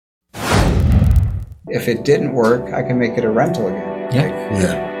if it didn't work, I can make it a rental again.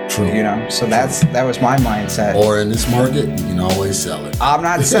 Yeah, true. So that was my mindset. Or in this market, you can always sell it. I'm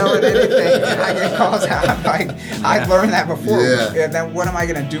not selling anything. I get calls out. I learned that before. Yeah. And then what am I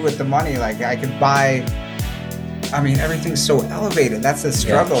going to do with the money? Like, I could buy, everything's so elevated. That's the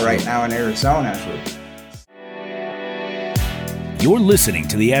struggle right now in Arizona. You're listening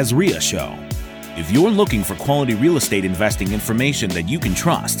to the Azria Show. If you're looking for quality real estate investing information that you can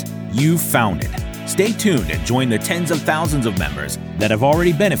trust, you've found it. Stay tuned and join the tens of thousands of members that have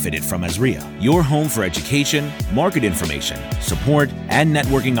already benefited from Azria, your home for education, market information, support, and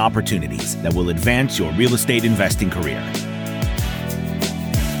networking opportunities that will advance your real estate investing career.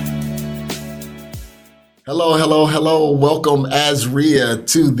 Hello. Welcome, Azria,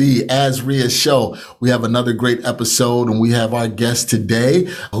 to the Azria Show. We have another great episode, and we have our guest today,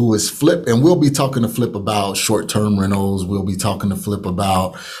 who is Flip, and we'll be talking to Flip about short-term rentals. We'll be talking to Flip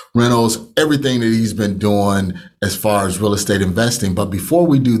about rentals, everything that he's been doing as far as real estate investing. But before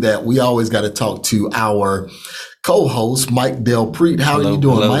we do that, we always got to talk to our co-host, Mike Delpreet. How are you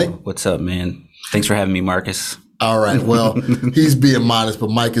doing, Mike? What's up, man? Thanks for having me, Marcus. All right. Well, he's being modest, but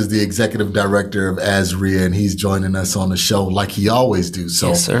Mike is the executive director of Azria, and he's joining us on the show like he always do. So,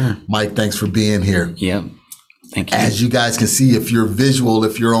 yes, sir. Mike, thanks for being here. Yep. Thank you. As you guys can see, if you're visual,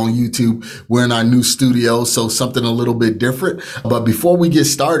 if you're on YouTube, we're in our new studio, so something a little bit different. But before we get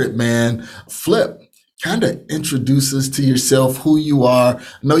started, man, Flip, kind of introduce us to yourself, who you are. I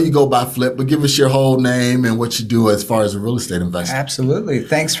know you go by Flip, but give us your whole name and what you do as far as a real estate investor. Absolutely.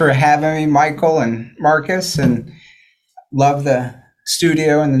 Thanks for having me, Michael and Marcus, and love the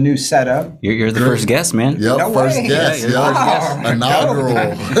studio and the new setup. You're the first guest, man. Yep, No first way. guest. Wow. Yep. Inaugural.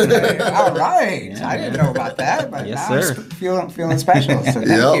 All right. Yeah, I didn't know about that, but Yes, now sir. I'm feeling special. So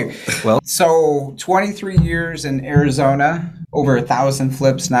thank you. Well, So 23 years in Arizona, over 1,000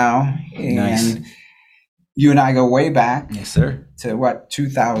 flips now. And Nice. you and I go way back yes, sir. to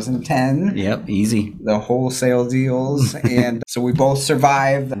 2010. Yep, easy. The wholesale deals. And so we both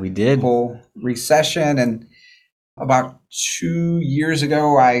survived We the did. whole recession. And about 2 years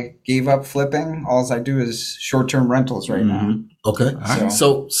ago, I gave up flipping. All I do is short-term rentals right now. Okay. right.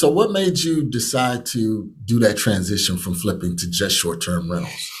 So what made you decide to do that transition from flipping to just short-term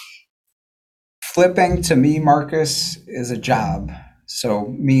rentals? Flipping to me, Marcus, is a job. So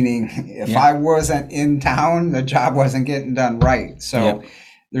meaning if I wasn't in town, the job wasn't getting done right. So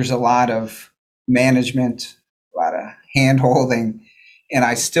there's a lot of management, a lot of hand holding, and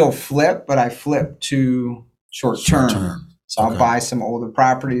I still flip, but I flip to short term. So I'll buy some older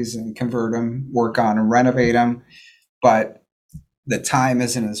properties and convert them, work on and renovate them. But the time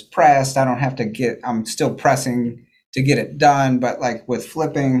isn't as pressed. I don't have to I'm still pressing to get it done. But like with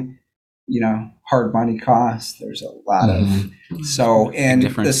flipping, hard money costs. There's a lot of, and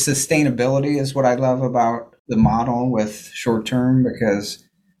the sustainability is what I love about the model with short term, because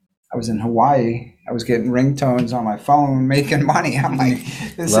I was in Hawaii. I was getting ringtones on my phone, making money. I'm like,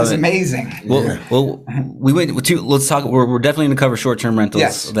 this is amazing. Well, we went to, let's talk. We're definitely going to cover short-term rentals.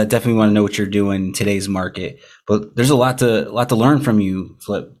 Yes. That definitely want to know what you're doing in today's market. But there's a lot to learn from you,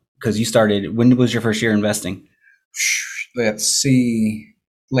 Flip, because you started. When was your first year investing? Let's see.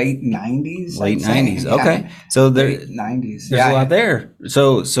 Late 90s. Late 90s. Yeah. Okay. So late 90s. There's a lot there.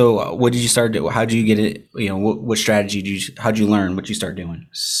 So what did you start to, how did you get it? What strategy how'd you learn what you start doing?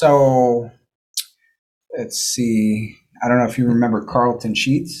 So let's see. I don't know if you remember Carlton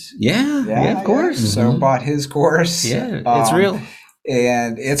Sheets. Yeah, of course. Yeah. So bought his course. Yeah, it's real.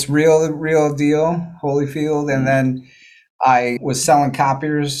 And it's real deal, Holyfield. And then I was selling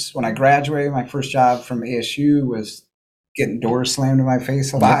copiers when I graduated. My first job from ASU was getting doors slammed in my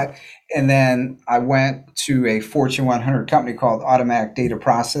face a lot. And then I went to a Fortune 100 company called Automatic Data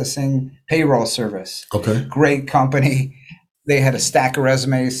Processing Payroll Service. Okay. Great company. They had a stack of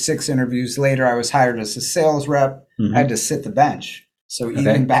resumes. 6 interviews later, I was hired as a sales rep. I had to sit the bench. So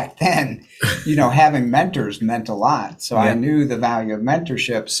even back then, having mentors meant a lot. So I knew the value of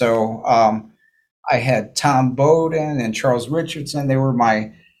mentorship. So I had Tom Bowden and Charles Richardson. They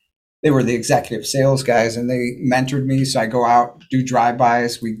were the executive sales guys, and they mentored me. So I go out, do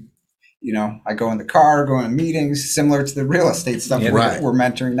drive-bys. I go in the car, go in meetings, similar to the real estate stuff we're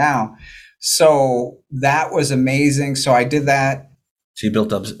mentoring now. So that was amazing. So I did that. So you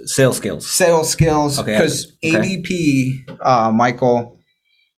built up sales skills. Because ADP, Michael,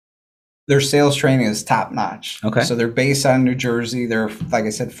 their sales training is top notch. Okay. So they're based out of New Jersey. They're, like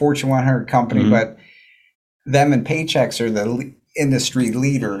I said, Fortune 100 company, but them and Paychex are the industry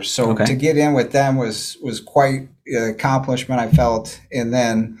leaders. So to get in with them was quite an accomplishment, I felt. And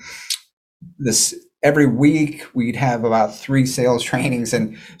then every week we'd have about 3 sales trainings.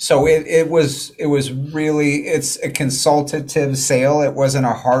 And so it was really, it's a consultative sale. It wasn't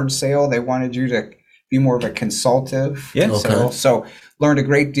a hard sale. They wanted you to be more of a consultative sale. Okay. So learned a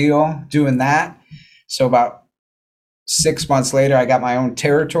great deal doing that. So about 6 months later, I got my own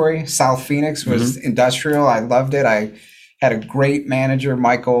territory. South Phoenix was industrial. I loved it. I had a great manager,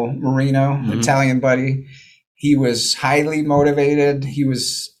 Michael Marino, Italian buddy. He was highly motivated.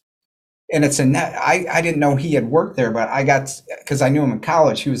 And I didn't know he had worked there, but because I knew him in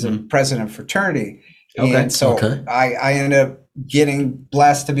college. He was a president of fraternity. Okay. And so I ended up getting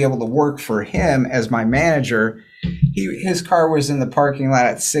blessed to be able to work for him as my manager. His car was in the parking lot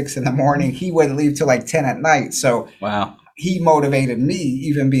at 6 a.m. He wouldn't leave till like 10 at night. So wow, he motivated me,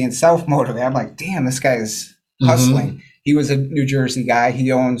 even being self-motivated. I'm like, damn, this guy is hustling. He was a New Jersey guy.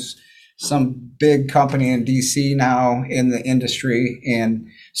 He owns some big company in DC now in the industry. And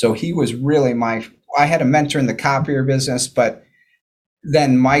so he was really I had a mentor in the copier business, but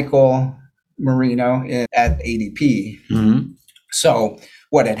then Michael Marino at ADP. So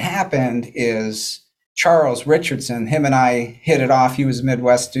what had happened is Charles Richardson, him and I hit it off. He was a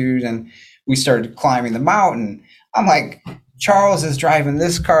Midwest dude, and we started climbing the mountain. I'm like, Charles is driving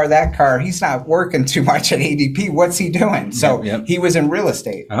this car, that car. He's not working too much at ADP. What's he doing? So he was in real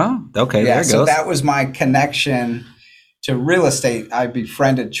estate. Oh, okay. Yeah, there it so goes. that was my connection to real estate. I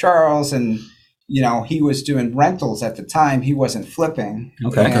befriended Charles, and he was doing rentals at the time. He wasn't flipping.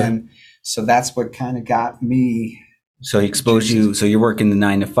 Okay. And so that's what kind of got me. So he exposed you. So you're working the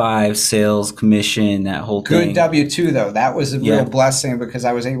 9 to 5, sales, commission, that whole thing. Good W-2 though. That was a real blessing because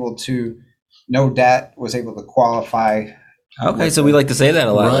I was able to, no debt, was able to qualify. Okay, so we like to say that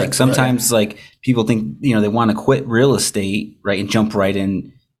a lot. Right, like sometimes, like people think they want to quit real estate, right, and jump right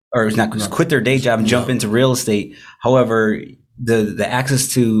in, or not just quit their day job and jump into real estate. However, the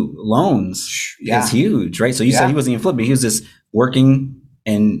access to loans is huge, right? So you said he wasn't even flipping; he was just working,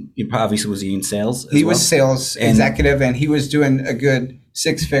 and obviously was he in sales? He was sales executive, and he was doing a good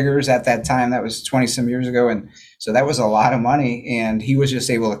 6 figures at that time. That was 20 some years ago, and so that was a lot of money. And he was just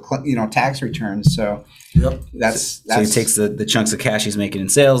able to, tax returns. So. That's so he takes the chunks of cash he's making in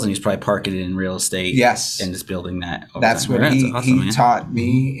sales and he's probably parking it in real estate. Yes. And just building that. That's what he taught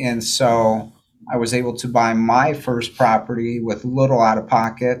me. And so I was able to buy my first property with little out of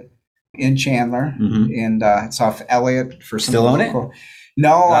pocket in Chandler. And it's off Elliott for some Still own local. It?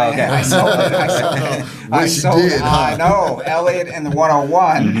 No, I sold it. I sold it. I know. Elliott and the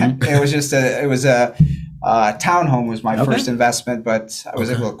 101. It was a townhome was my first investment, but I was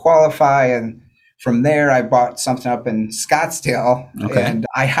able to qualify, and from there, I bought something up in Scottsdale, and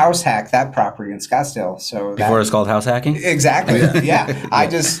I house hacked that property in Scottsdale. So before it's called house hacking? Exactly. Yeah.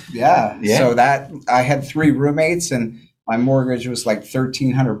 So that I had 3 roommates, and my mortgage was like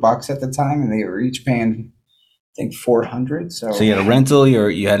 $1,300 at the time, and they were each paying, I think, $400. So you had a rental,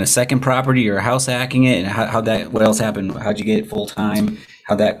 you had a second property, you're house hacking it, and what else happened? How'd you get it full time?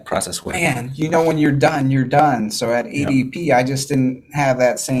 How'd that process work? Man, when you're done, you're done. So at ADP, I just didn't have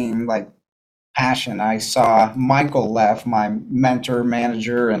that same passion. I saw Michael left, my mentor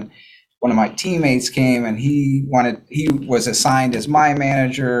manager, and one of my teammates came, and he was assigned as my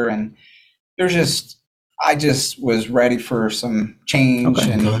manager, and I just was ready for some change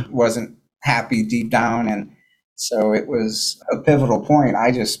and wasn't happy deep down. And so it was a pivotal point.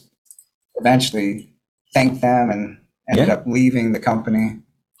 I just eventually thanked them and ended up leaving the company.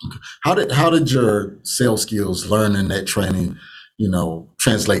 How did your sales skills, learning that training,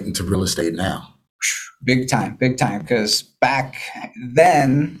 translate into real estate now? Big time. Because back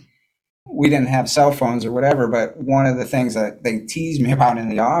then we didn't have cell phones or whatever, but one of the things that they teased me about in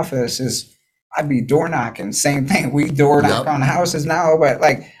the office is I'd be door knocking. Same thing. We door knock on houses now, but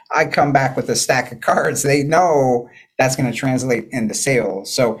I come back with a stack of cards. They know that's going to translate into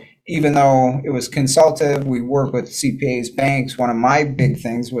sales. So even though it was consultative, we work with CPAs, banks. One of my big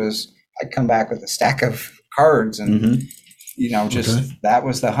things was I'd come back with a stack of cards, and that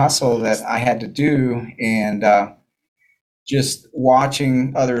was the hustle that I had to do. And just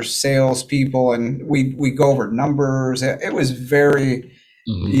watching other salespeople, and we go over numbers. It was very,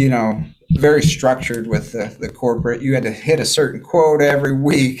 very structured with the corporate. You had to hit a certain quota every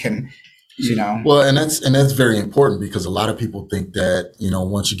week, and Well, and that's very important because a lot of people think that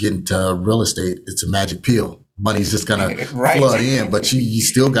once you get into real estate, it's a magic pill. Money's just gonna flood in, but you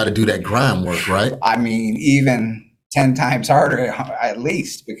still got to do that grind work, right? I mean, even 10 times harder at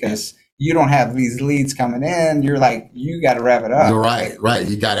least, because you don't have these leads coming in. You're you got to rev it up. You're right.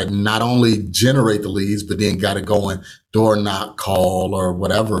 You got to not only generate the leads, but then got to go and door knock, call, or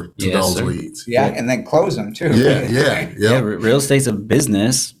whatever to those leads. Yeah, and then close them too. Yeah. Real estate's a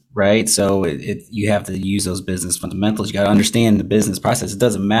business, right? So you have to use those business fundamentals. You got to understand the business process. It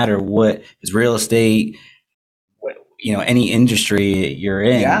doesn't matter what is real estate, any industry you're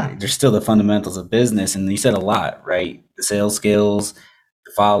in, there's still the fundamentals of business. And you said a lot, right? The sales skills,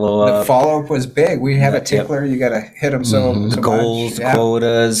 the follow-up. The follow-up was big. We have a tickler. You got to hit them so goals, much.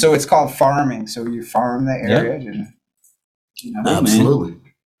 quotas. So it's called farming. So you farm the area. And, Absolutely.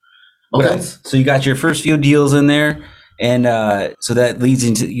 What else? So you got your first few deals in there. And so that leads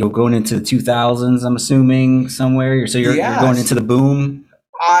into, going into the 2000s, I'm assuming, somewhere. So you're going into the boom.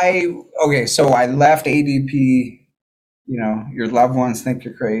 So I left ADP. Your loved ones think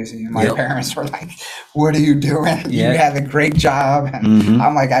you're crazy. My parents were like, what are you doing? You had a great job. And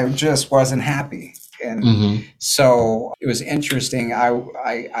I'm like, I just wasn't happy. And so it was interesting.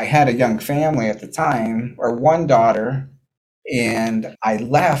 I had a young family at the time, or one daughter, and I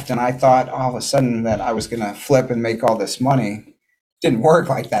left, and I thought all of a sudden that I was going to flip and make all this money. Didn't work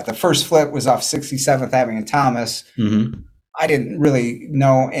like that. The first flip was off 67th Avenue in Thomas. I didn't really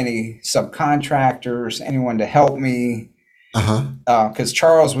know any subcontractors, anyone to help me. Because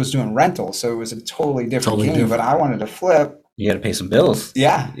Charles was doing rentals, so it was a totally different game. But I wanted to flip. You got to pay some bills.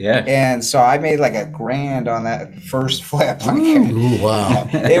 Yeah. And so I made like $1,000 on that first flip. Ooh, wow.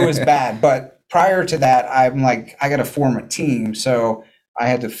 It was bad. But prior to that, I'm like, I got to form a team. So I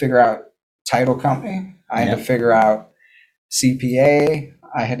had to figure out title company. I had to figure out CPA.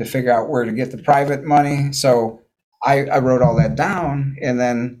 I had to figure out where to get the private money. So I wrote all that down, and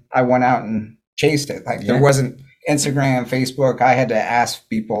then I went out and chased it. There wasn't Instagram, Facebook. I had to ask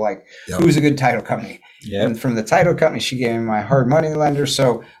people who's a good title company. And from the title company, she gave me my hard money lender.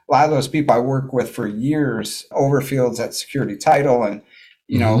 So a lot of those people I worked with for years, Overfields at Security Title, and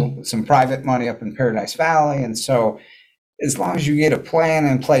some private money up in Paradise Valley. And so as long as you get a plan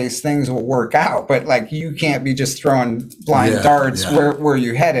in place, things will work out. But you can't be just throwing blind darts where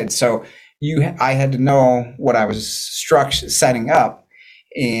you headed. So I had to know what I was setting up.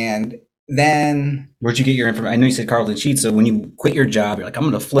 And then where'd you get your information? I know you said Carlton Sheets. So when you quit your job, you're like, I'm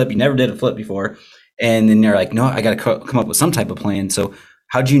going to flip. You never did a flip before. And then you're like, no, I got to come up with some type of plan. So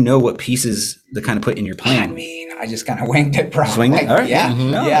how'd you know what pieces to kind of put in your plan? I mean, I just kind of winged it, bro. Swing it? All right.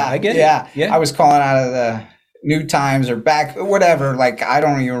 I get it. Yeah. I was calling out of the New Times or back, whatever. I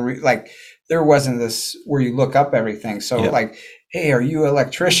don't even there wasn't this where you look up everything. So hey, are you an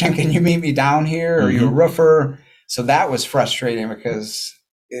electrician? Can you meet me down here? Are you a roofer? So that was frustrating because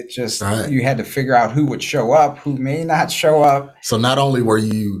it just, you had to figure out who would show up, who may not show up. So not only were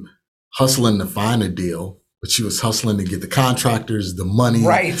you hustling to find a deal, but you was hustling to get the contractors, the money,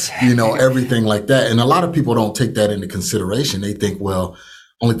 everything like that. And a lot of people don't take that into consideration. They think, well,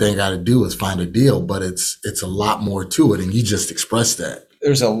 only thing I got to do is find a deal, but it's a lot more to it. And you just expressed that.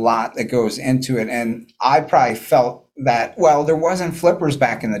 There's a lot that goes into it. And I probably felt that, there wasn't flippers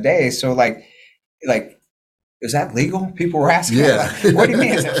back in the day. So is that legal? People were asking, what do you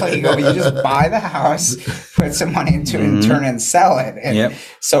mean is it legal? You just buy the house, put some money into it, and turn and sell it. And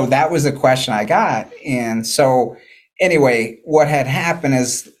so that was the question I got. And so anyway, what had happened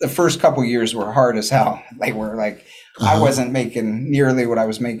is the first couple of years were hard as hell. They were I wasn't making nearly what I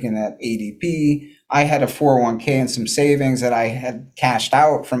was making at ADP. I had a 401k and some savings that I had cashed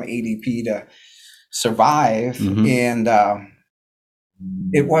out from ADP to survive. And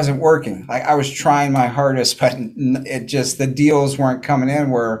it wasn't working. I was trying my hardest, but the deals weren't coming in.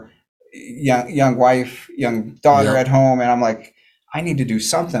 Where young wife, young daughter at home, and I'm like, I need to do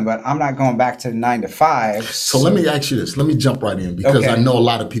something, but I'm not going back to 9 to 5. So let me ask you this. Let me jump right in because I know a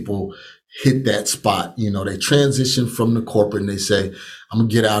lot of people hit that spot. They transition from the corporate and they say, I'm gonna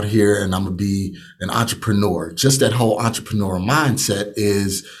get out here and I'm gonna be an entrepreneur. Just that whole entrepreneur mindset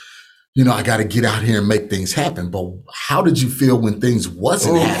is, I got to get out here and make things happen. But how did you feel when things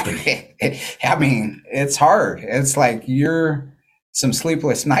wasn't happening? I mean, it's hard. It's you're some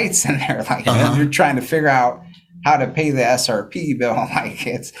sleepless nights in there. You're trying to figure out how to pay the SRP bill.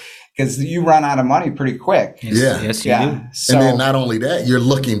 It's because you run out of money pretty quick. Yes, you do. So, and then not only that, you're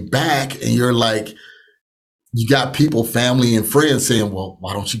looking back and you're like, you got people, family and friends saying, well,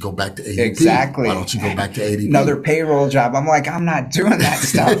 why don't you go back to ADP? Exactly. Why don't you go back to ADP? Another payroll job. I'm like, I'm not doing that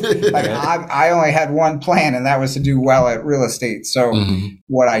stuff. I only had one plan, and that was to do well at real estate. So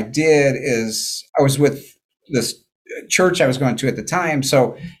what I did is I was with this church I was going to at the time.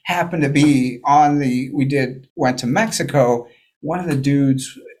 So happened to be went to Mexico. One of the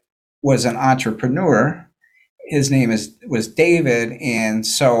dudes was an entrepreneur. His name was David. And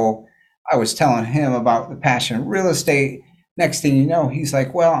so I was telling him about the passion of real estate. Next thing you know, he's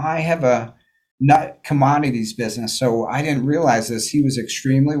like, well, I have a nut commodities business. So I didn't realize this. He was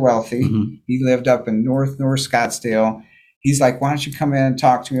extremely wealthy. He lived up in North Scottsdale. he's like, why don't you come in and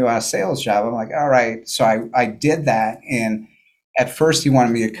talk to me about a sales job? I'm like, all right. So I did that. And at first he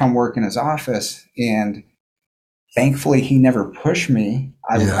wanted me to come work in his office, and thankfully he never pushed me.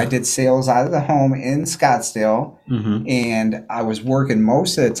 I did sales out of the home in Scottsdale, and I was working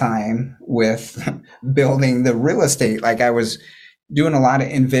most of the time with building the real estate. Like I was doing a lot of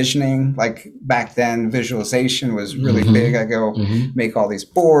envisioning. Like back then, visualization was really big. I go make all these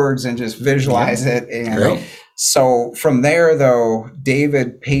boards and just visualize it. And so from there, though,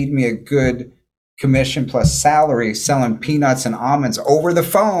 David paid me a good commission plus salary selling peanuts and almonds over the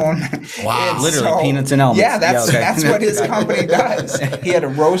phone. Wow. Literally peanuts and almonds. Yeah, that's what his company does. He had a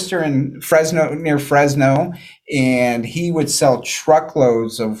roaster in Fresno, near Fresno, and he would sell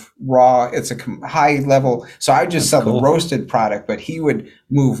truckloads of raw. It's a high level. So I just sell the roasted product, but he would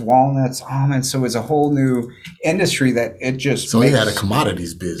move walnuts, almonds. So it was a whole new industry that it just. So he had a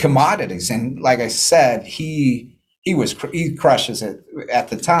commodities business. Commodities. And like I said, he crushes it at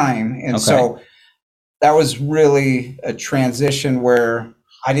the time. And so that was really a transition where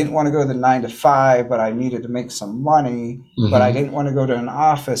I didn't want to go to the 9 to 5, but I needed to make some money, but I didn't want to go to an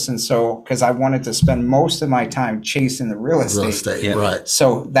office. And so, because I wanted to spend most of my time chasing the real estate. Right.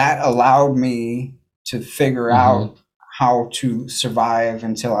 So that allowed me to figure out how to survive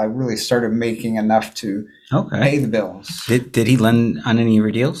until I really started making enough to pay the bills. Did he lend on any of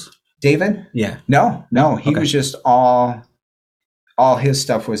your deals? David? Yeah. No. He was just all his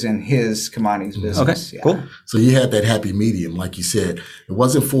stuff was in his commodities business. Okay, cool. So you had that happy medium, like you said. It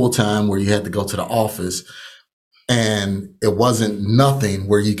wasn't full time where you had to go to the office, and it wasn't nothing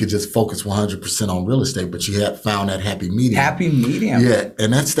where you could just focus 100% on real estate, but you had found that happy medium. Happy medium. Yeah.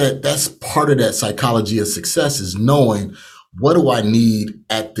 And that's part of that psychology of success, is knowing, what do I need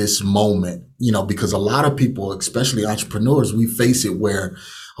at this moment? Because a lot of people, especially entrepreneurs, we face it where,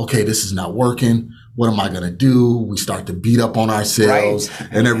 okay, this is not working. What am I going to do? We start to beat up on ourselves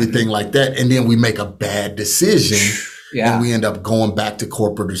and everything like that. And then we make a bad decision and we end up going back to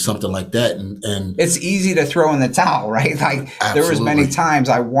corporate or something like that. And it's easy to throw in the towel, right? Like there was many times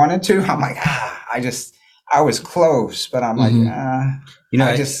I wanted to, I'm like, I was close, but I'm like,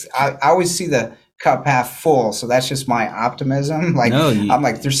 I always see the cup half full. So that's just my optimism. Like I'm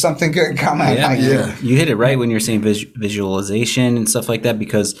like, there's something good coming. You hit it right when you're saying visualization and stuff like that,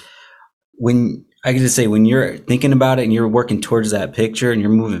 because when you're thinking about it and you're working towards that picture and you're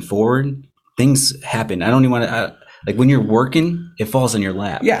moving forward, things happen. I don't even want to, like when you're working, it falls in your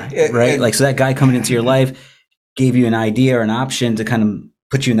lap. Right. So that guy coming into your life gave you an idea or an option to kind of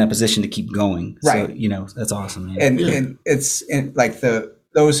put you in that position to keep going. Right. So, that's awesome. Man. And it's like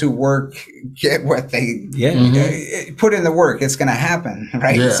those who work get what they put in the work. It's going to happen,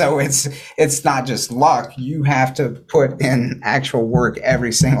 right? Yeah. So it's not just luck. You have to put in actual work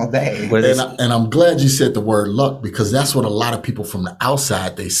every single day. And I'm glad you said the word luck, because that's what a lot of people from the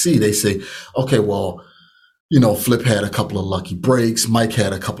outside, they see. They say, okay, well, Flip had a couple of lucky breaks. Mike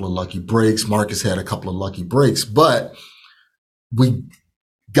had a couple of lucky breaks. Marcus had a couple of lucky breaks. But we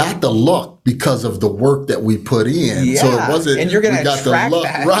got the luck because of the work that we put in. Yeah. So it wasn't, and you're going to attract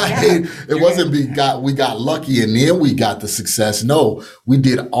that. Right. Yeah. It wasn't we got lucky and then we got the success. No, we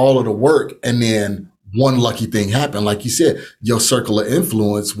did all of the work, and then one lucky thing happened. Like you said, your circle of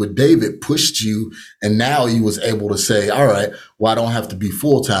influence with David pushed you, and now you was able to say, all right, well, I don't have to be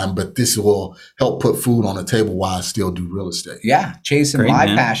full time, but this will help put food on the table while I still do real estate. Yeah. Chasing my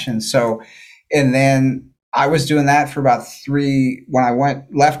passion. So, and then I was doing that for about 3. When I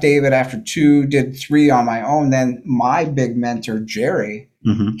left David after 2, did 3 on my own. Then my big mentor, Jerry,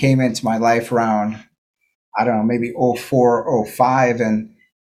 came into my life around, I don't know, maybe 04, 05. And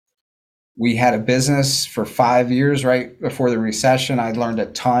we had a business for 5 years right before the recession. I learned a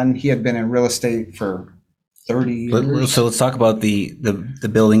ton. He had been in real estate for 30 years. So let's talk about the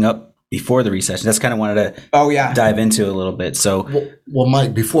building up before the recession. That's kind of wanted to dive into a little bit. So, well,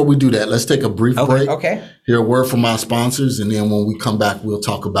 Mike, before we do that, let's take a brief break. Okay. Hear a word from our sponsors, and then when we come back, we'll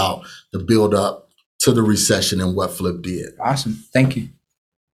talk about the build up to the recession and what Flip did. Awesome. Thank you.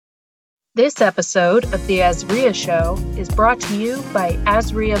 This episode of the Azria Show is brought to you by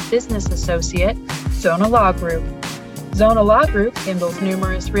Azria Business Associate, Zona Law Group. Zona Law Group handles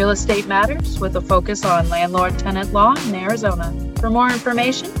numerous real estate matters with a focus on landlord-tenant law in Arizona. For more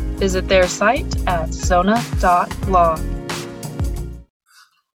information, visit their site at zona.law.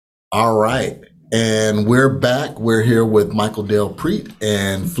 All right. And we're back. We're here with Michael Dale Preet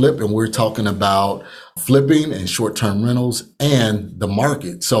and Flip, and we're talking about flipping and short-term rentals and the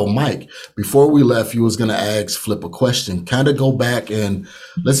market. So, Mike, before we left, you was going to ask Flip a question. Kind of go back and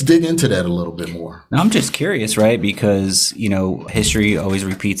let's dig into that a little bit more. Now, I'm just curious, right? Because, history always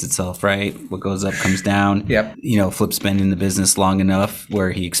repeats itself, right? What goes up comes down. Yep. Flip's been in the business long enough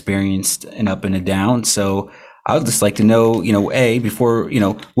where he experienced an up and a down. So I would just like to know, before,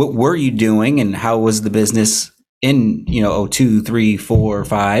 what were you doing and how was the business in, 02, 3, 4,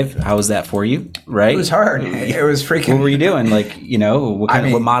 5? How was that for you? Right. It was hard. It was freaking. What were you doing?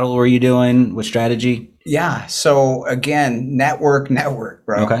 What model were you doing? What strategy? Yeah. So again, network,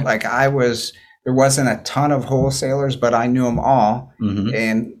 bro. Okay. There wasn't a ton of wholesalers, but I knew them all. Mm-hmm.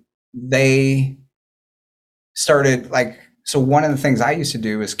 And they started so one of the things I used to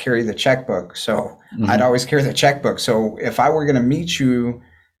do is carry the checkbook. So I'd always carry the checkbook. So if I were going to meet you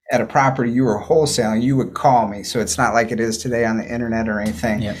at a property you were wholesaling, you would call me. So it's not like it is today on the internet or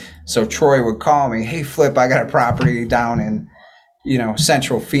anything. Yep. So Troy would call me, hey, Flip, I got a property down in,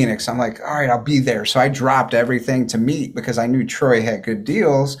 Central Phoenix. I'm like, all right, I'll be there. So I dropped everything to meet because I knew Troy had good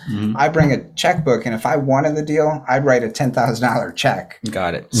deals. Mm-hmm. I bring a checkbook, and if I wanted the deal, I'd write a $10,000 check.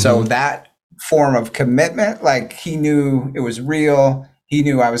 Got it. So that form of commitment, he knew it was real. He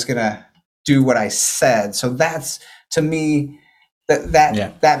knew I was going to do what I said. So that's, to me, that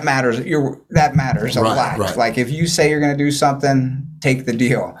matters. That matters a lot. Right. If you say you're going to do something, take the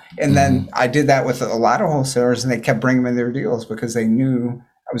deal. And then I did that with a lot of wholesalers, and they kept bringing me their deals because they knew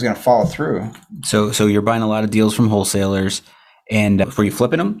I was going to follow through. So you're buying a lot of deals from wholesalers, and were you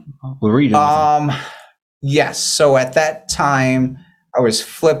flipping them? What were you doing? with them? Yes. So at that time, I was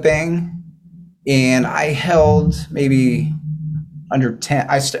flipping, and I held maybe under 10.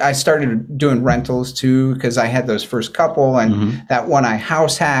 I started doing rentals too because I had those first couple, and that one I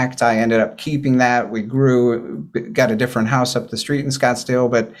house hacked. I ended up keeping that. We grew, got a different house up the street in Scottsdale,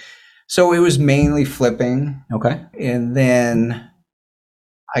 but so it was mainly flipping. Okay. And then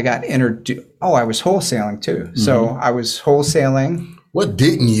I got introduced. Oh, I was wholesaling too. So I was wholesaling. What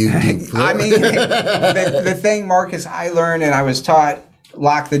didn't you do? I mean, the thing, Marcus, I learned and I was taught,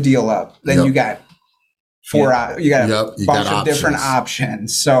 lock the deal up. Then you got you got a bunch of different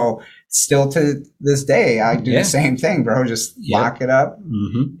options. So still to this day, I do the same thing, bro. Just lock it up.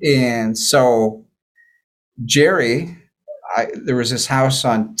 And so Jerry, there was this house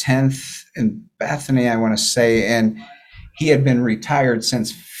on 10th and Bethany, I want to say, and he had been retired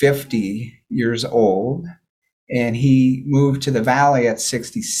since 50 years old. And he moved to the Valley at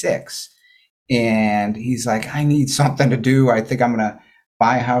 66. And he's like, I need something to do. I think I'm going to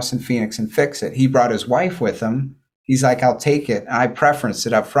buy a house in Phoenix and fix it. He brought his wife with him. He's like, I'll take it. I preferenced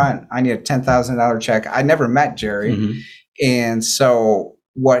it up front. I need a $10,000 check. I never met Jerry. And so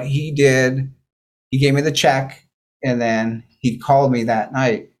what he did, he gave me the check, and then he called me that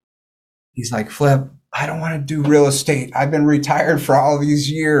night. He's like, Flip, I don't want to do real estate. I've been retired for all these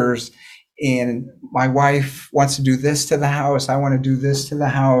years, and my wife wants to do this to the house. I want to do this to the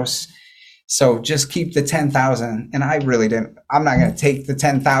house. So just keep the 10,000. And I really didn't, I'm not going to take the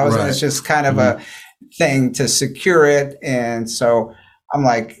 10,000. Right. It's just kind of a thing to secure it. And so I'm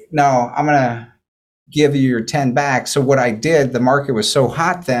like, no, I'm going to give you your 10 back. So what I did, the market was so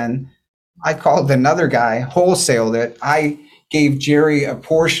hot then, I called another guy, wholesaled it. I gave Jerry a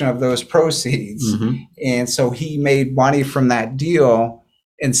portion of those proceeds. And so he made money from that deal.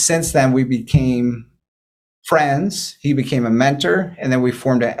 And since then we became friends. He became a mentor, and then we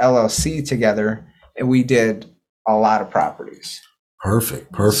formed an LLC together, and we did a lot of properties.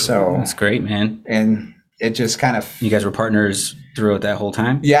 Perfect. So that's great, man. And it just kind of, you guys were partners throughout that whole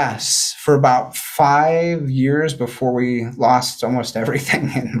time? Yes, for about 5 years before we lost almost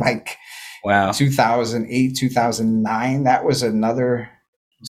everything in 2008, 2009. That was another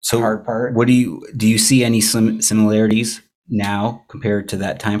hard part. What do you see any similarities now compared to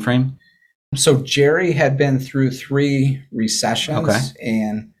that time frame? So Jerry had been through 3 recessions,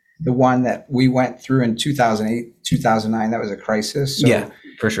 and the one that we went through in 2008, 2009, that was a crisis. So, yeah,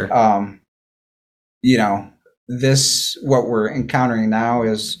 for sure. What we're encountering now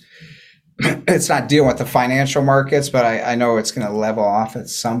is, it's not dealing with the financial markets, but I know it's going to level off at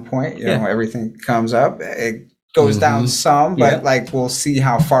some point. You know, everything comes up. It goes down some, but we'll see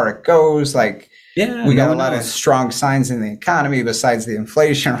how far it goes. We got a lot of strong signs in the economy besides the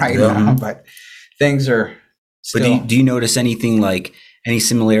inflation right now, but things are still. But do you notice anything any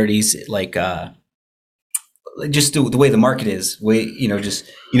similarities, just the way the market is, when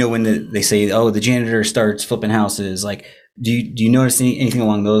they say, oh, the janitor starts flipping houses, do you notice anything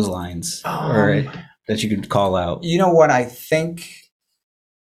along those lines or that you could call out? You know what I think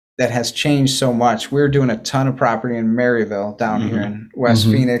that has changed so much. We're doing a ton of property in Maryville down here in West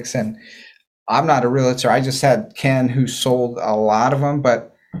Phoenix, and I'm not a realtor. I just had Ken who sold a lot of them, but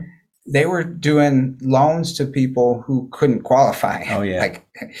they were doing loans to people who couldn't qualify. Oh yeah. Like,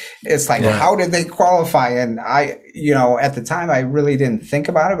 it's like, how did they qualify? And I, at the time I really didn't think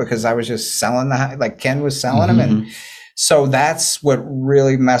about it because I was just selling like Ken was selling them. And so that's what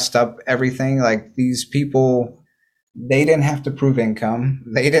really messed up everything. Like, these people, they didn't have to prove income.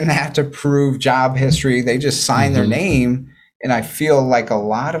 They didn't have to prove job history. They just signed their name. And I feel like a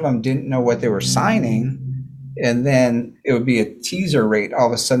lot of them didn't know what they were signing. And then it would be a teaser rate. All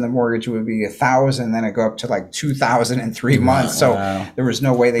of a sudden, the mortgage would be $1,000, then it go up to like $2,000 in 3 months. So there was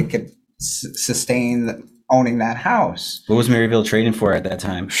no way they could sustain owning that house. What was Maryville trading for at that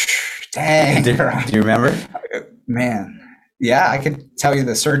time? Dang. Do you remember? Man, yeah, I could tell you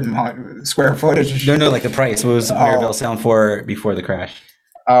the certain amount, square footage. No, like the price. What was Maryville selling for before the crash?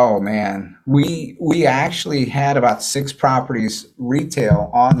 Oh man, we actually had about 6 properties retail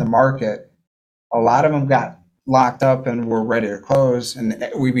on the market. A lot of them got locked up and were ready to close, and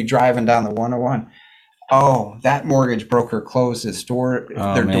we'd be driving down the 101. Oh, that mortgage broker closed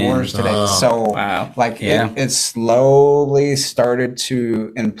their doors today. It slowly started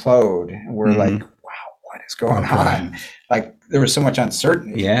to implode. And we're like, wow, what is going on? Like, there was so much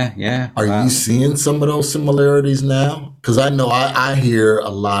uncertainty. Yeah. Are you seeing some of those similarities now? Because I know I hear a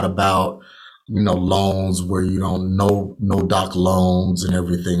lot about, loans where you don't know, no doc loans and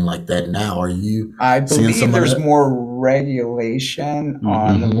everything like that now. Are you? I believe there's more regulation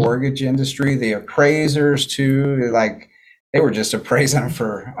on the mortgage industry. The appraisers too, like, they were just appraising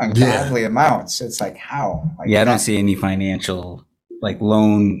for ungodly amounts. It's like, how? Like, I don't see any financial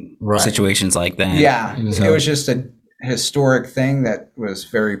loan situations like that. Yeah, it was just a historic thing that was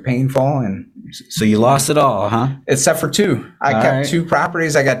very painful. And so you lost it all, huh? Except for 2. I kept 2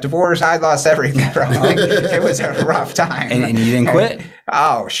 properties. I got divorced. I lost everything. It was a rough time. And you didn't quit?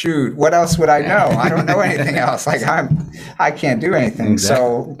 Oh shoot! What else would I know? I don't know anything else. Like, I can't do anything. Exactly.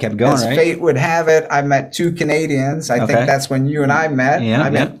 So kept going, as fate would have it, I met 2 Canadians. I think that's when you and I met. I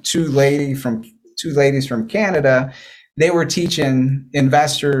met 2 ladies from Canada. They were teaching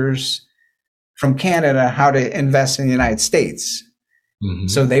investors from Canada how to invest in the United States.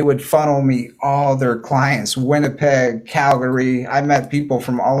 So they would funnel me all their clients, Winnipeg, Calgary. I met people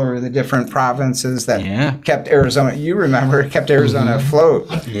from all over the different provinces that kept Arizona. You remember, kept Arizona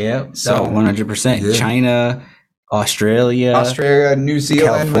afloat. Yeah, so 100%. China, Australia, New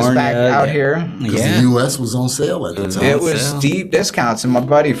Zealand was back out here. The U.S. was on sale at the time. It was deep discounts. And my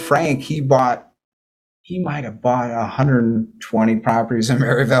buddy Frank, he might have bought 120 properties in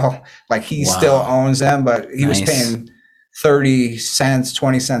Maryville. Like, he still owns them, but he was paying 30 cents,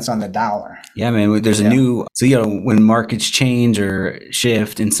 20 cents on the dollar. Yeah, man, there's a new, when markets change or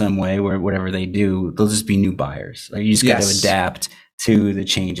shift in some way, or whatever they do, there'll just be new buyers. Like, you just got to adapt to the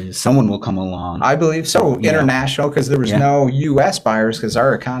changes. Someone will come along. I believe so. International, because there was no U.S. buyers, because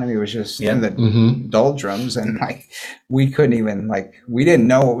our economy was just in the doldrums, and we couldn't even, we didn't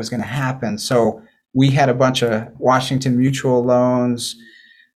know what was going to happen. So we had a bunch of Washington Mutual loans,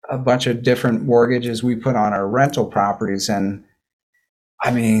 a bunch of different mortgages we put on our rental properties. And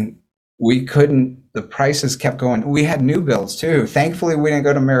the prices kept going. We had new builds too. Thankfully, we didn't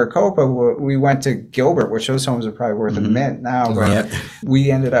go to Maricopa. We went to Gilbert, which those homes are probably worth a mint now. But we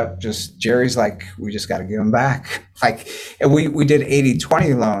ended up Jerry's like, we just got to give them back. And we did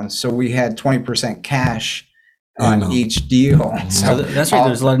 80-20 loans. So we had 20% cash on each deal. So that's right.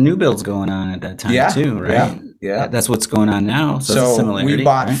 There's a lot of new builds going on at that time too, right? Yeah. That's what's going on now. So we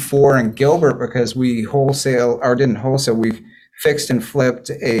bought 4 in Gilbert because we didn't wholesale. We fixed and flipped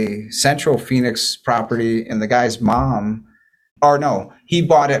a Central Phoenix property, and the guy's mom, he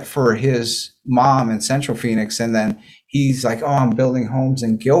bought it for his mom in Central Phoenix. And then he's like, I'm building homes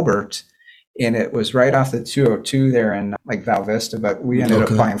in Gilbert. And it was right off the 202 there in Val Vista, but we ended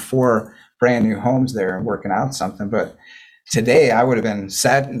up buying 4 brand new homes there and working out something. But today I would have been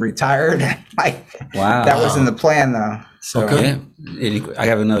set and retired. Wow. That wasn't the plan though. So I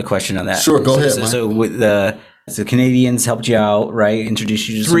have another question on that. Sure, go ahead. So with the Canadians helped you out, right? Introduced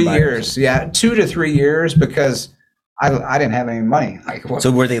you to 3 years. Yeah. 2 to 3 years, because I didn't have any money. So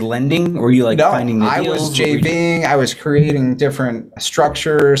were they lending, or were you finding the deals? I was JVing. I was creating different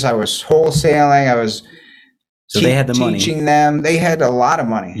structures. I was wholesaling. I was they had the money. Teaching them. They had a lot of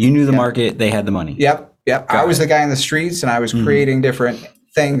money. You knew the market. They had the money. Yep. I was the guy in the streets, and I was creating different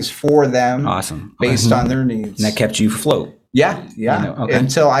things for them. Awesome. Based on their needs. And that kept you afloat. Yeah.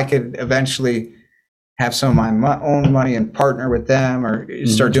 Until I could eventually have some of my own money and partner with them, or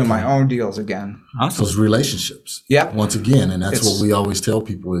start doing my own deals again. Awesome. Those relationships. Yeah. Once again, and that's what we always tell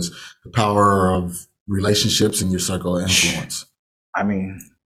people is the power of relationships in your circle of influence. I mean,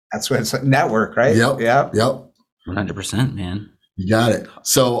 that's what it's a network, right? Yep. 100%, man. You got it.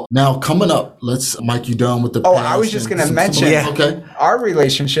 So now coming up, Mike, you done with the past? I was just going to mention our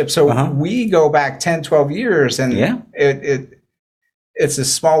relationship. So we go back 10, 12 years, and it's a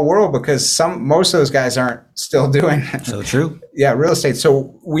small world because most of those guys aren't still doing it. So true. Yeah, real estate.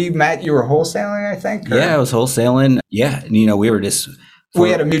 So we met, you were wholesaling, I think? Or? Yeah, I was wholesaling. Yeah, we were just... we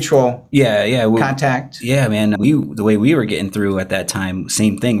had a mutual contact. Yeah, man. The way we were getting through at that time,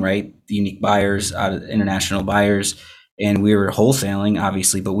 same thing, right? The unique buyers, international buyers, and we were wholesaling,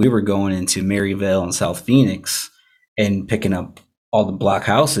 obviously, but we were going into Maryville and South Phoenix and picking up all the block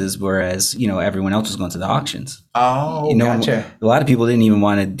houses, whereas, everyone else was going to the auctions. Oh, gotcha. A lot of people didn't even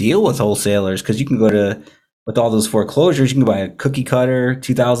want to deal with wholesalers because you can go with all those foreclosures, you can buy a cookie cutter,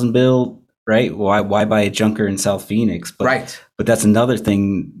 2000 build, right? Why buy a junker in South Phoenix? But that's another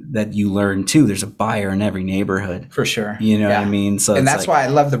thing that you learn too. There's a buyer in every neighborhood. For sure. You know what I mean? So and that's why I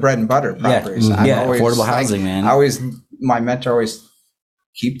love the bread and butter properties. Affordable housing, man. My mentor always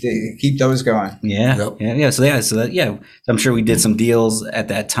keep those going. So I'm sure we did some deals at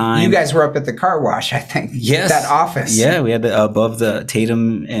that time. You guys were up at the car wash, I think. Yes. That office. Yeah, we had above the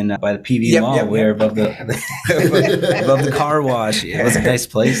Tatum and by the PV Mall. We were above the above the car wash. It was a nice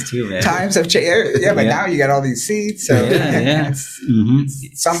place too, man. Times have changed. Yeah, but now you got all these seats. So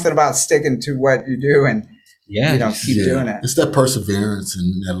it's something about sticking to what you do and keep doing it. It's that perseverance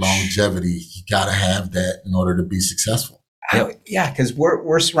and that longevity. You got to have that in order to be successful. Yeah, because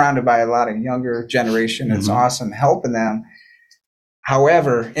we're surrounded by a lot of younger generation. It's awesome helping them.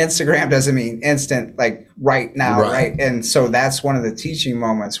 However, Instagram doesn't mean instant, like right now, right? And so that's one of the teaching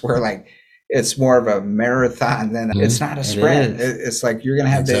moments where it's more of a marathon than it's not a sprint. It's like you're going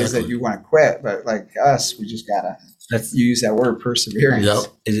to have days that you want to quit, but like us, we just got to use that word perseverance. Yep.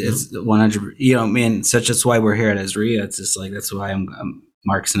 It's 100, man, that's why we're here at AZREIA. It's just like, that's why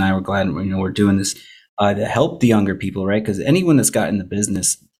Marcus and I were glad, we're doing this. To help the younger people, right? Because anyone that's got in the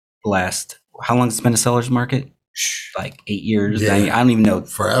business how long has it been a seller's market? Like 8 years. Yeah. I don't even know.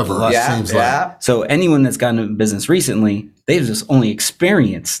 Forever. Seems like. So anyone that's gotten into business recently, they've just only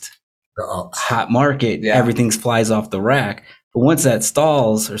experienced hot market. Yeah. Everything flies off the rack. But once that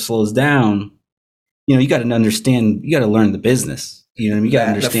stalls or slows down, you got to understand, you got to learn the business. You got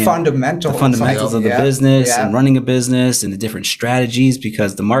to understand the fundamentals of the business and running a business and the different strategies,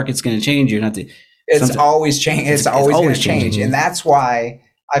 because the market's going to change. You're not the It's always change. It's always going to change. And that's why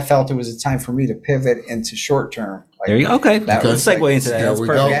I felt it was a time for me to pivot into short term. There you go. Okay. Let's segue into that.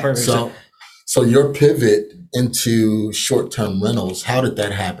 That's perfect. So your pivot into short term rentals, how did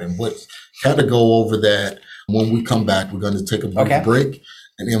that happen? What kind of go over that? When we come back, we're going to take a brief break.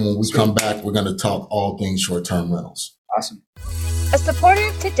 And then when we come back, we're going to talk all things short term rentals. Awesome. A supporter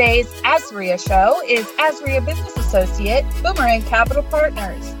of today's AZREIA show is AZREIA Business Associate Boomerang Capital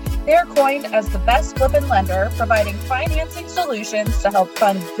Partners. They are coined as the best flip and lender, providing financing solutions to help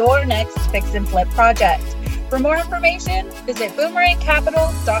fund your next fix and flip project. For more information, visit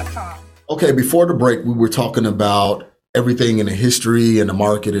boomerangcapital.com. Okay, before the break, we were talking about everything in the history and the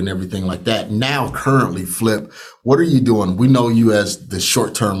market and everything like that. Now, currently, Flip, what are you doing? We know you as the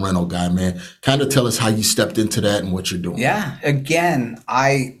short-term rental guy, man. Kind of tell us how you stepped into that and what you're doing. Yeah, again,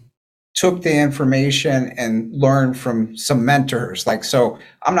 I took the information and learned from some mentors. So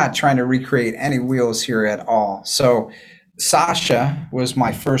I'm not trying to recreate any wheels here at all. So Sasha was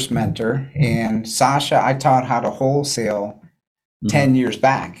my first mentor, and Sasha, I taught how to wholesale 10 years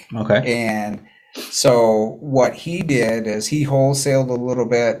back. Okay. And so what he did is he wholesaled a little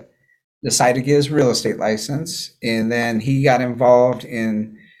bit, decided to get his real estate license, and then he got involved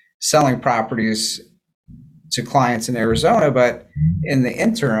in selling properties to clients in Arizona. But in the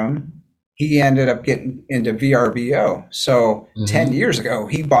interim, he ended up getting into VRBO. So 10 years ago,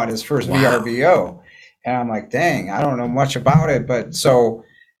 he bought his first VRBO. And I'm like, dang, I don't know much about it. But so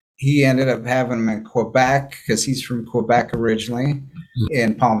he ended up having him in Quebec, because he's from Quebec originally,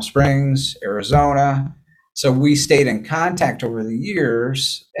 in Palm Springs, Arizona. So we stayed in contact over the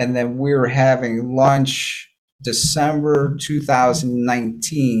years. And then we were having lunch December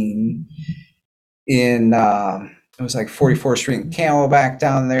 2019 in, it was like 44th Street in Camelback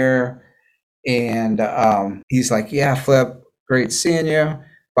down there. And he's like, yeah, Flip, great seeing you.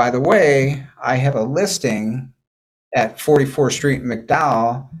 By the way, I have a listing at 44th Street in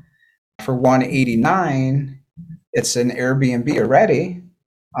McDowell for $189. It's an Airbnb already.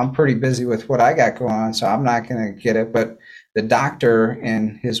 I'm pretty busy with what I got going on, so I'm not going to get it. But the doctor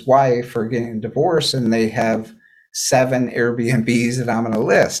and his wife are getting a divorce, and they have 7 Airbnbs that I'm going to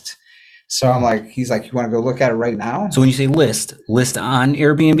list. So I'm like, he's like, you want to go look at it right now? So when you say list on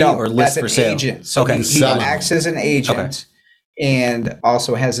Airbnb or list for sale? Agent. So Okay. he acts as an agent and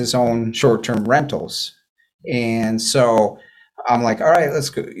also has his own short-term rentals. And so I'm like, all right, let's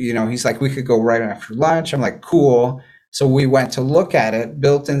go. You know, he's like, we could go right after lunch. I'm like, cool. So we went to look at it,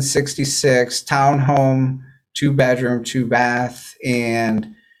 built in 66, townhome, 2-bedroom, 2-bath.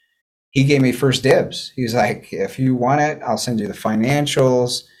 And he gave me first dibs. He's like, if you want it, I'll send you the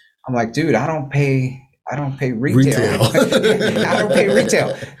financials. I'm like, dude, I don't pay retail. I don't pay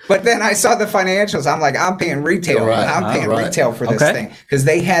retail. But then I saw the financials. I'm like, I'm paying retail. Right. I'm paying retail for this thing. Because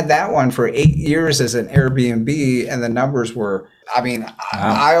they had that one for 8 years as an Airbnb, and the numbers were, I mean,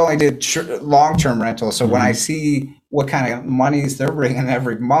 I only did long-term rentals. So when I see what kind of monies they're bringing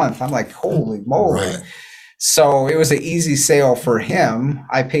every month, I'm like, holy moly. Right. So it was an easy sale for him.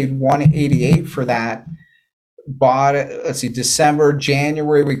 I paid $188 for that. Bought it, let's see, December,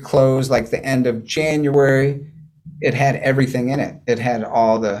 January, we closed like the end of January. It had everything in it. It had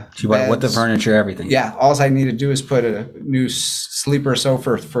all the beds. What the furniture, everything. Yeah, all I need to do is put a new sleeper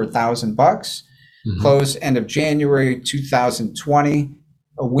sofa for $1,000. Closed end of January 2020.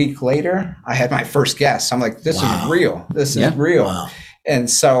 A week later, I had my first guest. I'm like, this is real. This is real. Wow. And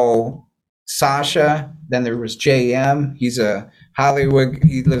so Sasha, then there was JM. He's a Hollywood.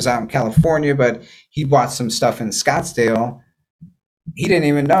 He lives out in California, but he bought some stuff in Scottsdale. He didn't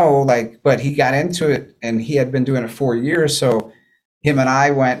even know, but he got into it, and he had been doing it 4 years. So him and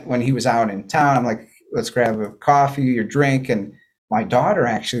I went when he was out in town. I'm like, let's grab a coffee or drink. And my daughter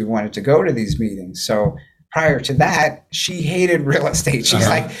actually wanted to go to these meetings. So prior to that, she hated real estate. She's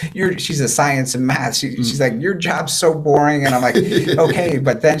like, she's a science and math. She's like, your job's so boring. And I'm like, okay.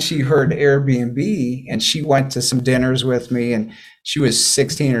 But then she heard Airbnb, and she went to some dinners with me, and she was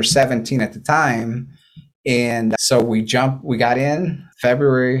 16 or 17 at the time. And so we got in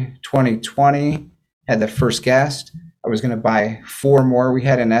February 2020, had the first guest. I was going to buy 4 more we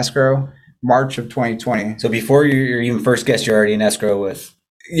had in escrow, March of 2020. So before you're even first guest, you're already in escrow with.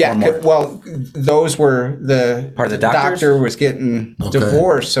 Yeah, well, those were the part of the doctor was getting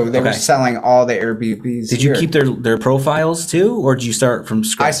divorced, so they were selling all the Airbnbs. Did you keep their profiles too, or did you start from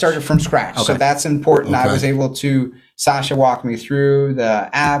scratch? I started from scratch, so that's important. I was able to. Sasha walked me through the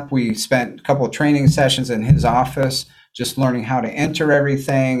app. We spent a couple of training sessions in his office, just learning how to enter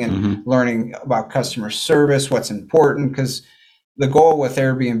everything and learning about customer service, what's important, because the goal with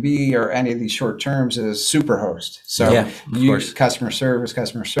Airbnb or any of these short terms is Superhost. So customer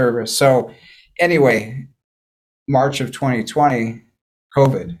service. So anyway, March of 2020,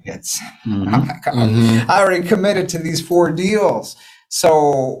 COVID hits. I'm like, I already committed to these 4 deals.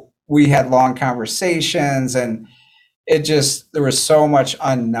 So we had long conversations, and there was so much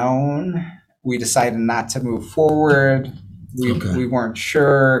unknown. We decided not to move forward. We weren't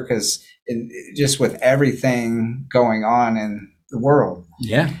sure because just with everything going on in the world.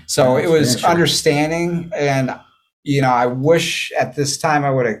 Yeah. So it was understanding, and I wish at this time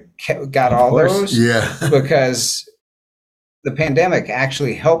I would have got all those. Yeah. Because the pandemic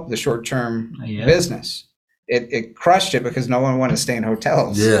actually helped the short-term business. It crushed it because no one wanted to stay in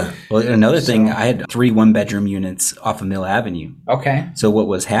hotels. Yeah. Well, another thing, I had 3 1-bedroom units off of Mill Avenue. Okay. So what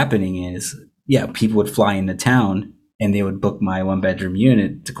was happening is, people would fly into town, and they would book my 1-bedroom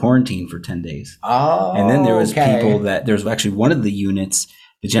unit to quarantine for 10 days. Oh, and then there was people there was actually one of the units,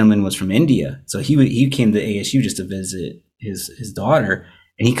 the gentleman was from India. So he came to ASU just to visit his daughter,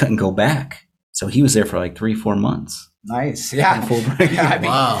 and he couldn't go back. So he was there for like 3-4 months. Nice. Yeah.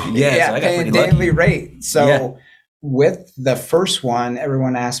 Wow. Yeah. So I got paying daily rate. So with the first one,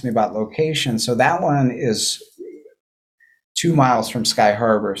 everyone asked me about location. So that one is 2 miles from Sky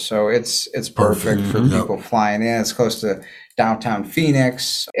Harbor. So it's perfect for people flying in. It's close to downtown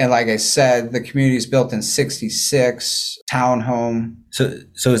Phoenix. And like I said, the community is built in 66, townhome.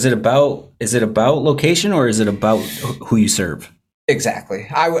 So is it about location, or is it about who you serve? Exactly.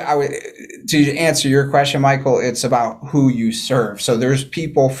 I would to answer your question, Michael, it's about who you serve. So there's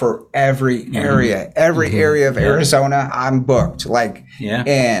people for every area, area of Arizona. I'm booked.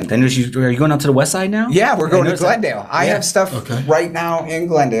 And then are you going out to the west side now? Yeah, we're going to Glendale. I have stuff right now in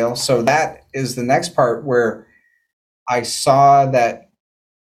Glendale. So that is the next part where I saw that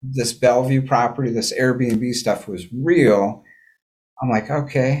this Bellevue property, this Airbnb stuff was real. I'm like,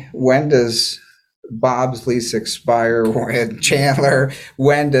 okay, when does Bob's lease expire with Chandler?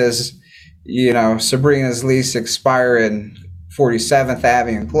 When does, Sabrina's lease expire in 47th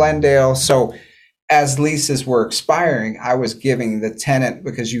Avenue in Glendale? So as leases were expiring, I was giving the tenant,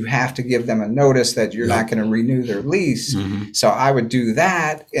 because you have to give them a notice that you're not going to renew their lease. So I would do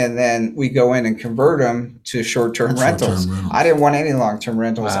that, and then we go in and convert them to short-term rentals. I didn't want any long-term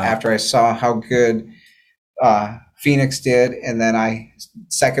rentals after I saw how good Phoenix did. And then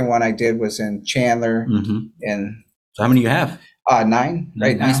second one I did was in Chandler. And so how many do you have? 9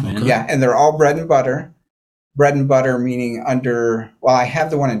 right nice, now. Man. Yeah, and they're all bread and butter. Bread and butter meaning I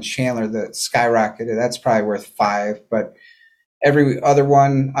have the one in Chandler that skyrocketed. That's probably worth $5, but every other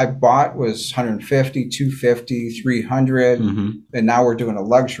one I bought was $150, $250, $300. And now we're doing a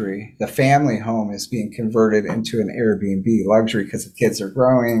luxury. The family home is being converted into an Airbnb luxury because the kids are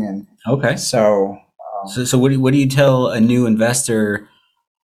growing. And okay. So what do you tell a new investor?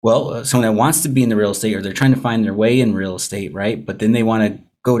 Well, someone that wants to be in the real estate, or they're trying to find their way in real estate, right? But then they want to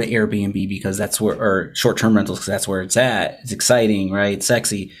go to Airbnb because that's where, or short-term rentals because that's where it's at. It's exciting, right? It's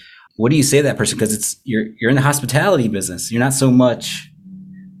sexy. What do you say to that person? Because you're in the hospitality business. You're not so much.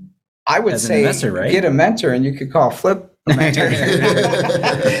 I would say investor, right? Get a mentor, and you could call Flip a mentor.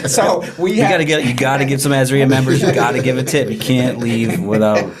 So you got to give some AZREIA members. You got to give a tip. You can't leave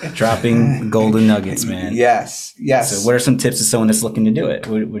without dropping golden nuggets, man. Yes. So what are some tips to someone that's looking to do it?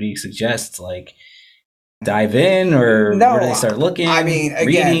 What do you suggest? Like, dive in, or where do they start looking? I mean,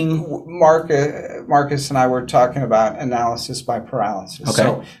 again, Marcus and I were talking about analysis by paralysis. Okay.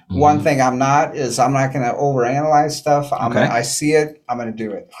 So one thing I'm not going to overanalyze stuff. I see it, I'm going to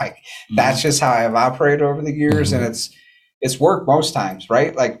do it. Like that's just how I've operated over the years, and it's worked most times,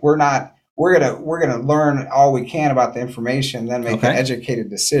 right? Like we're gonna learn all we can about the information, then make an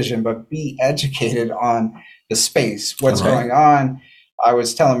educated decision, but be educated on the space, what's going on. I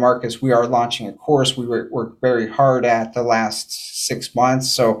was telling Marcus, we are launching a course we worked very hard at the last 6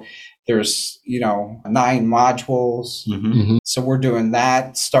 months. So there's, 9 modules. So we're doing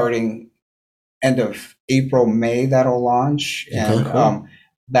that starting end of April, May, that'll launch. And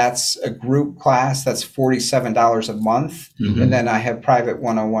that's a group class. That's $47 a month. And then I have private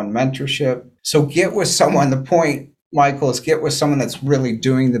one-on-one mentorship. So get with someone. The point, Michael, is get with someone that's really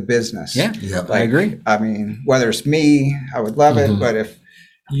doing the business. Yeah, I agree. I mean, whether it's me, I would love it. But if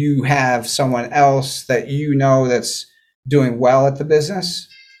you have someone else that that's doing well at the business,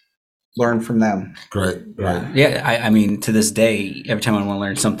 learn from them. Great. Yeah, I mean, to this day, every time I want to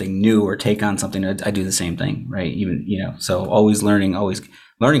learn something new or take on something, I do the same thing, right? Even, so always learning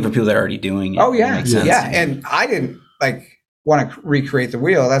from people that are already doing it. Oh, yeah. Yeah. And I didn't want to recreate the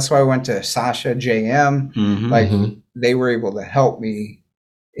wheel. That's why I went to Sasha, JM. They were able to help me.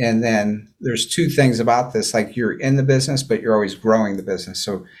 And then there's 2 things about this, like you're in the business, but you're always growing the business.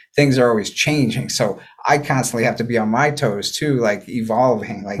 So things are always changing. So I constantly have to be on my toes too, like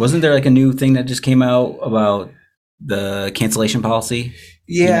evolving. Like, wasn't there like a new thing that just came out about the cancellation policy?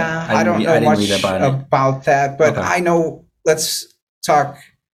 Yeah, I don't know much about that, but I know, let's talk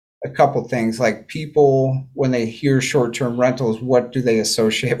a couple things. Like people, when they hear short-term rentals, what do they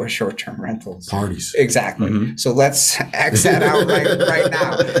associate with short-term rentals? Parties. Exactly. So let's X that out right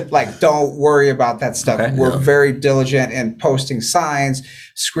now. Like, don't worry about that stuff. We're very diligent in posting signs,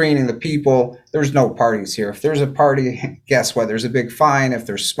 screening the people. There's no parties here. If there's a party, guess what? There's a big fine. If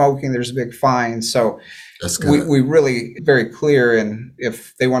they're smoking, there's a big fine. So we really very clear, and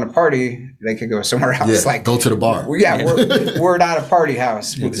if they want to party, they could go somewhere else. Like go to the bar. We're not a party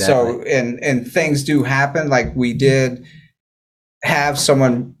house. Exactly. So and things do happen. Like we did have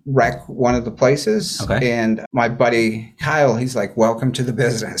someone wreck one of the places, and my buddy Kyle, he's like, "Welcome to the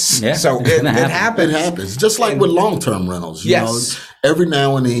business." Yeah. So it happens. It happens. Just like with long-term rentals. You know, every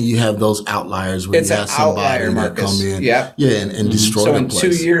now and then you have those outliers where you have somebody that come in, and destroy the place. So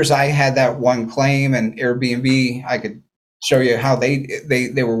in 2 years, I had that one claim, and Airbnb, I could show you how they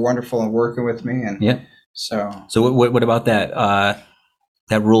were wonderful in working with me, and So what about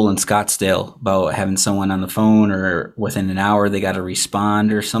that rule in Scottsdale about having someone on the phone or within an hour they got to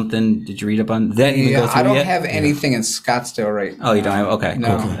respond or something? Did you read up on that? I don't have anything in Scottsdale right now. Oh, you don't have? Okay,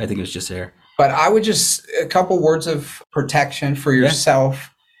 no. Cool. I think it was just there. But I would just, a couple words of protection for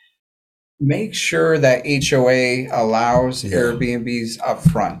yourself. Make sure that HOA allows Airbnbs up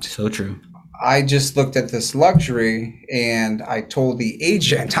front. So true. I just looked at this luxury and I told the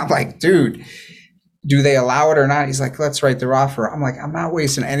agent, I'm like, dude, do they allow it or not? He's like, let's write their offer. I'm like, I'm not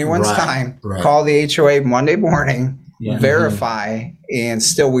wasting anyone's time. Call the HOA Monday morning, verify, and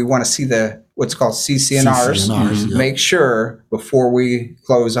still we want to see what's called CC&Rs. Make sure before we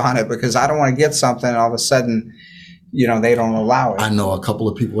close on it, because I don't want to get something and all of a sudden, they don't allow it. I know a couple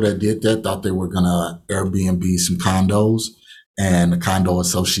of people that did that, thought they were going to Airbnb some condos. and the condo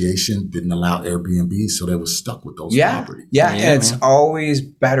association didn't allow Airbnb, so they were stuck with those properties. Yeah, and it's always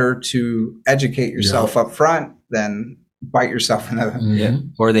better to educate yourself up front than bite yourself in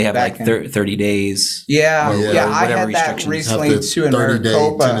the Or they have like 30 days. I had that recently too in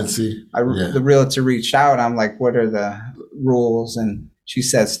Maricopa. The realtor reached out. I'm like, what are the rules? And she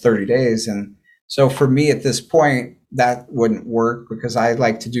says 30 days. And so for me at this point, that wouldn't work because I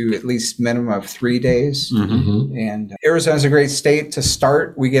like to do at least minimum of 3 days. And Arizona's a great state to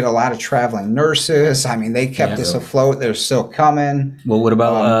start. We get a lot of traveling nurses. I mean, they kept us afloat. They're still coming. Well, what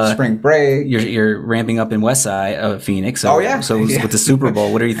about spring break? You're ramping up in West Side of Phoenix. So, So Yeah. with the Super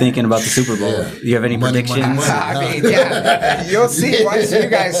Bowl, what are you thinking about the Super Bowl? Do you have any predictions? I mean, you'll see once you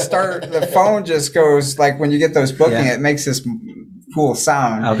guys start, the phone just goes like when you get those bookings, it makes this cool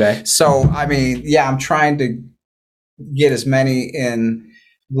sound. Okay. So, I mean, I'm trying to get as many in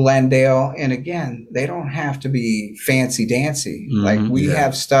Glendale. And again, they don't have to be fancy dancy. Like we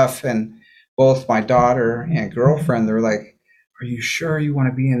have stuff, and both my daughter and girlfriend, they're like, are you sure you want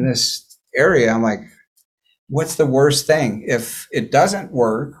to be in this area? I'm like, what's the worst thing? If it doesn't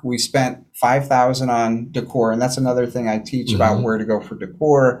work, we spent $5,000 on decor. And that's another thing I teach about where to go for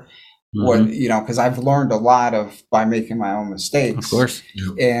decor. What, because I've learned a lot by making my own mistakes. Of course.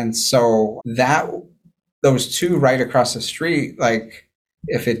 And so those two right across the street, like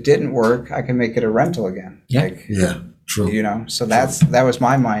if it didn't work, I can make it a rental again. True. So that was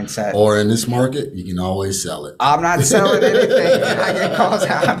my mindset. Or in this market, you can always sell it. I'm not selling anything. I get calls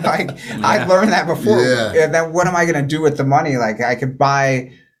out. I'm like, I learned that before. And then what am I going to do with the money? Like I could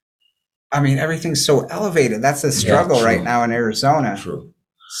buy, everything's so elevated. That's the struggle right now in Arizona. True.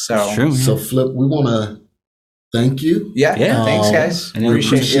 So Flip, we want to thank you. Thanks, guys. And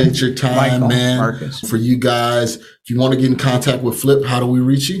appreciate your time, Michael, man. Marcus. For you guys, if you want to get in contact with Flip, how do we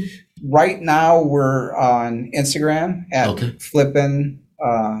reach you? Right now, we're on Instagram at flippin_AZ.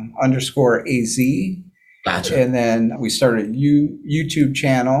 Gotcha. And then we started a YouTube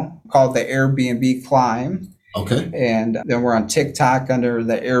channel called the Airbnb Climb. Okay. And then we're on TikTok under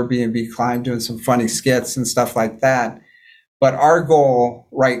the Airbnb Climb, doing some funny skits and stuff like that. But our goal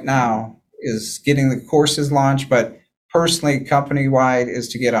right now is getting the courses launched, but personally, company-wide, is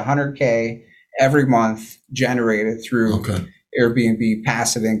to get 100K every month generated through Airbnb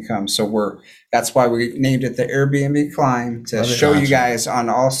passive income. So that's why we named it the Airbnb Climb, to show you guys on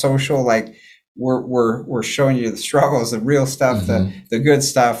all social, like we're showing you the struggles, the real stuff, the good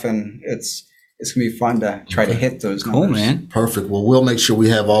stuff, and it's gonna be fun to try to hit those numbers. Cool, man. Perfect. Well, we'll make sure we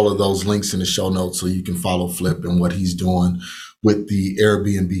have all of those links in the show notes so you can follow Flip and what he's doing with the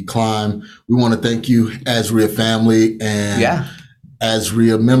Airbnb Climb. We want to thank you, Azria family, and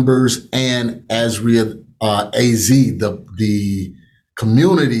Azria members, and Azria AZ, the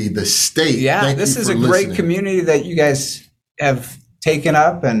community, the state. This is a great community that you guys have taken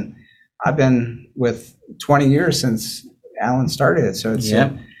up, and I've been with 20 years since Alan started it. So it's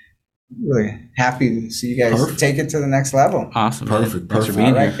really happy to see you guys take it to the next level. Awesome. Perfect. Thanks for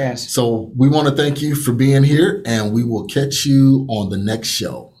being here. Guys. So we want to thank you for being here, and we will catch you on the next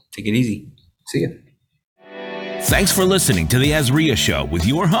show. Take it easy. See you. Thanks for listening to the Azria Show with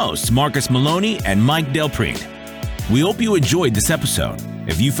your hosts, Marcus Maloney and Mike Delprete. We hope you enjoyed this episode.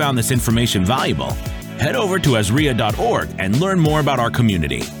 If you found this information valuable, head over to azria.org and learn more about our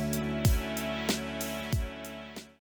community.